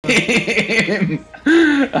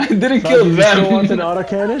I didn't So kill you them. still want an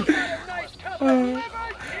autocannon?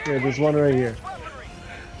 Here, there's one right here.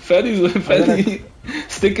 Fetty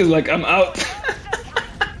Stick is like, I'm out.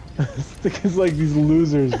 Stick is like these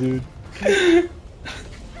losers, dude.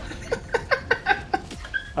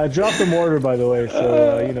 I dropped the mortar, by the way,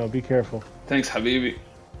 so you know, be careful. Thanks, Habibi.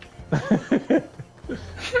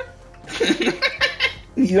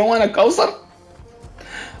 You don't want a Kausar?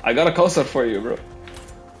 I got a Kausar for you, bro.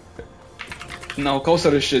 No,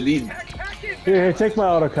 Kausar is Shadid. Here, take my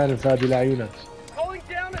autocannon, Fadi La'yuna. Calling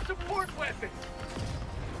down a support weapon.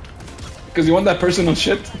 Because you want that personal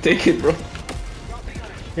shit? Take it, bro.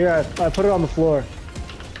 Here, I put it on the floor.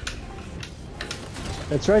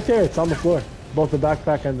 It's right there, it's on the floor. Both the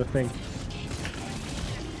backpack and the thing.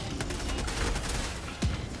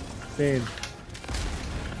 Same.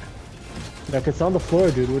 Like, it's on the floor,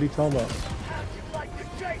 dude. What are you talking about?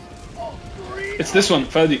 It's this one,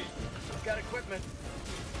 Fadi. Got equipment.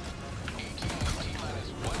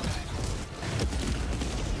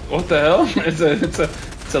 What the hell?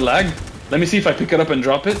 It's a lag. Let me see if I pick it up and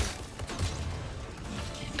drop it.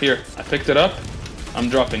 Here, I picked it up. I'm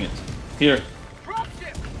dropping it. Here.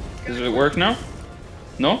 Does it work now?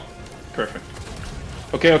 No? Perfect.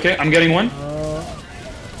 Okay, okay, I'm getting one.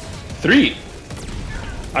 3.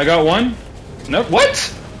 I got one. No,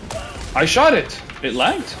 what? I shot it. It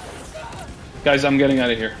lagged. Guys, I'm getting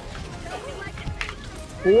out of here.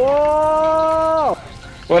 Whoa!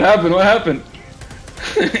 What happened? What happened?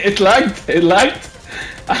 It lagged. It lagged.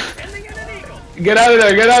 Get out of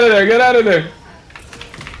there. Get out of there. Get out of there.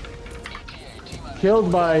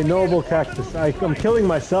 Killed by noble cactus. I'm killing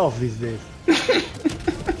myself these days.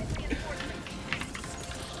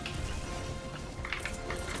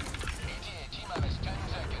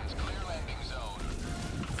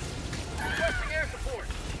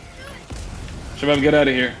 Shabab, get out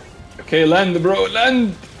of here. Okay, land, bro,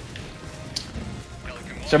 land!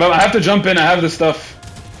 Shabab, I have to jump in, I have the stuff.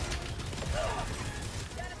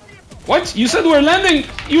 What? You said we're landing!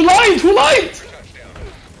 You lied! Who lied?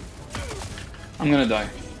 I'm gonna die.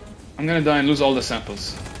 I'm gonna die and lose all the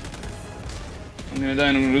samples. I'm gonna die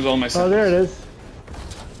and I'm gonna lose all my samples. Oh, there it is.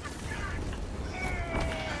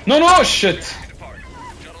 No, no, shit!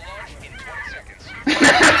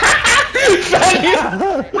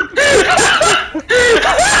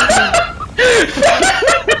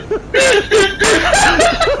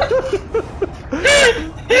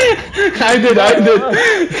 I did.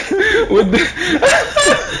 With the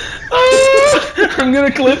I'm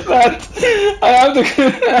gonna clip that. I have to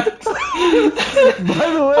clip that. By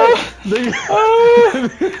the way,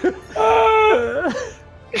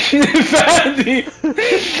 Fadi.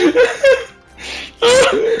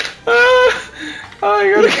 Oh, I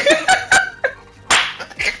gotta.